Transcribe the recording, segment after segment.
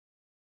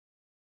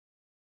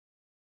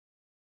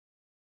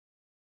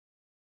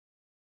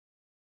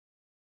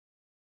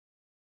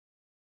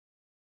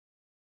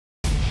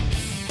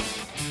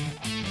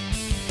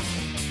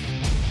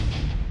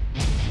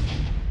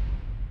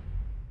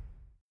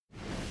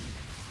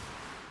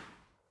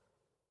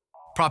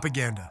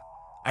Propaganda.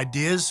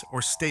 Ideas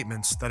or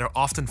statements that are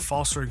often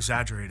false or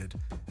exaggerated,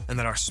 and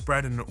that are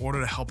spread in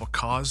order to help a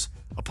cause,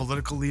 a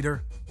political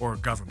leader, or a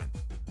government.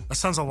 That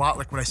sounds a lot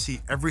like what I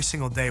see every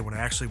single day when I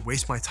actually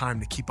waste my time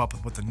to keep up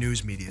with what the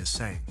news media is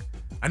saying.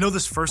 I know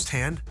this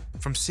firsthand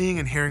from seeing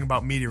and hearing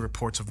about media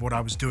reports of what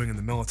I was doing in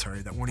the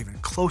military that weren't even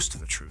close to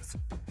the truth.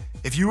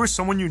 If you or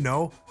someone you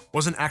know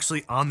wasn't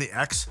actually on the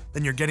X,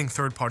 then you're getting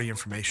third-party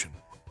information.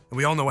 And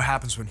we all know what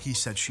happens when he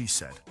said, she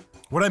said.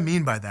 What I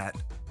mean by that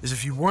is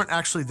if you weren't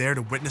actually there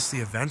to witness the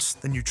events,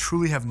 then you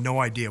truly have no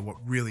idea what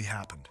really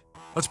happened.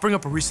 Let's bring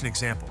up a recent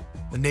example,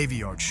 the Navy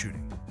Yard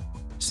shooting.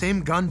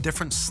 Same gun,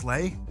 different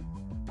sleigh?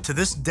 To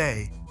this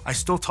day, I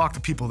still talk to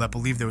people that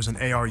believe there was an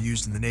AR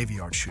used in the Navy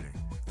Yard shooting,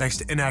 thanks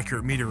to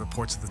inaccurate media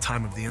reports at the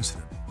time of the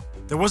incident.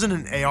 There wasn't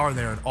an AR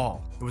there at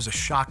all, it was a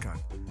shotgun.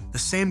 The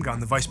same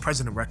gun the vice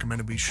president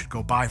recommended we should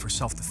go buy for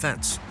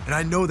self-defense. And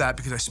I know that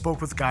because I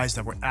spoke with guys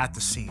that were at the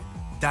scene.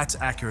 That's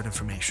accurate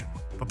information.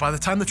 But by the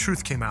time the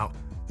truth came out,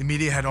 the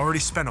media had already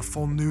spent a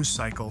full news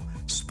cycle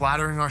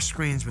splattering our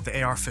screens with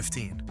the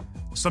AR-15.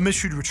 Some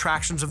issued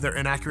retractions of their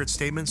inaccurate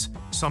statements,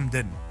 some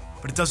didn't.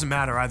 But it doesn't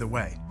matter either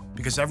way,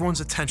 because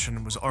everyone's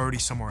attention was already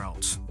somewhere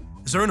else.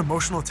 Is there an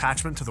emotional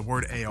attachment to the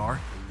word AR,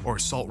 or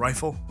assault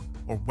rifle,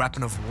 or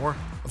weapon of war?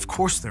 Of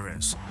course there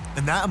is.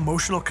 And that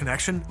emotional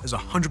connection is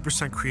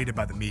 100% created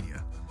by the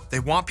media. They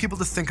want people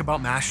to think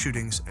about mass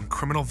shootings and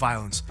criminal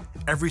violence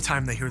every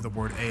time they hear the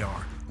word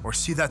AR, or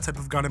see that type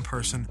of gun in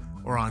person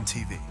or on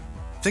TV.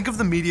 Think of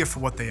the media for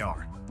what they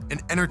are, an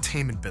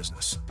entertainment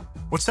business.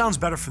 What sounds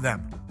better for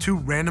them, two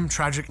random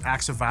tragic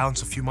acts of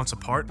violence a few months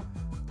apart,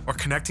 or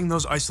connecting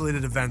those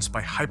isolated events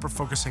by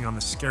hyper-focusing on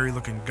the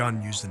scary-looking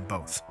gun used in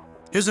both?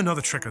 Here's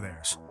another trick of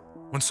theirs.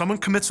 When someone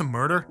commits a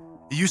murder,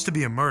 it used to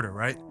be a murder,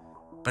 right?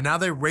 But now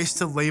they race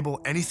to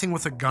label anything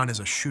with a gun as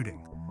a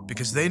shooting,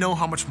 because they know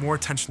how much more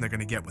attention they're going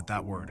to get with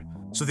that word.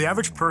 So the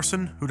average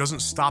person who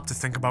doesn't stop to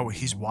think about what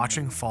he's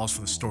watching falls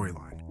for the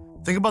storyline.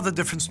 Think about the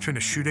difference between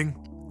a shooting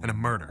and a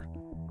murder.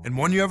 In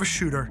one you have a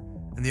shooter,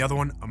 and the other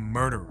one a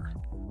murderer.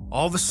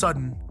 All of a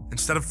sudden,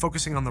 instead of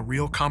focusing on the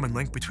real common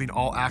link between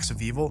all acts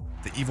of evil,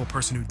 the evil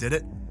person who did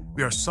it,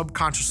 we are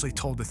subconsciously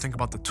told to think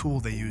about the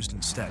tool they used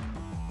instead.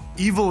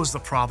 Evil is the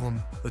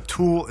problem, the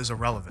tool is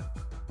irrelevant.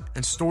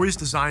 And stories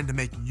designed to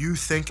make you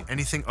think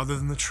anything other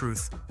than the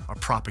truth are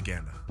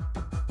propaganda.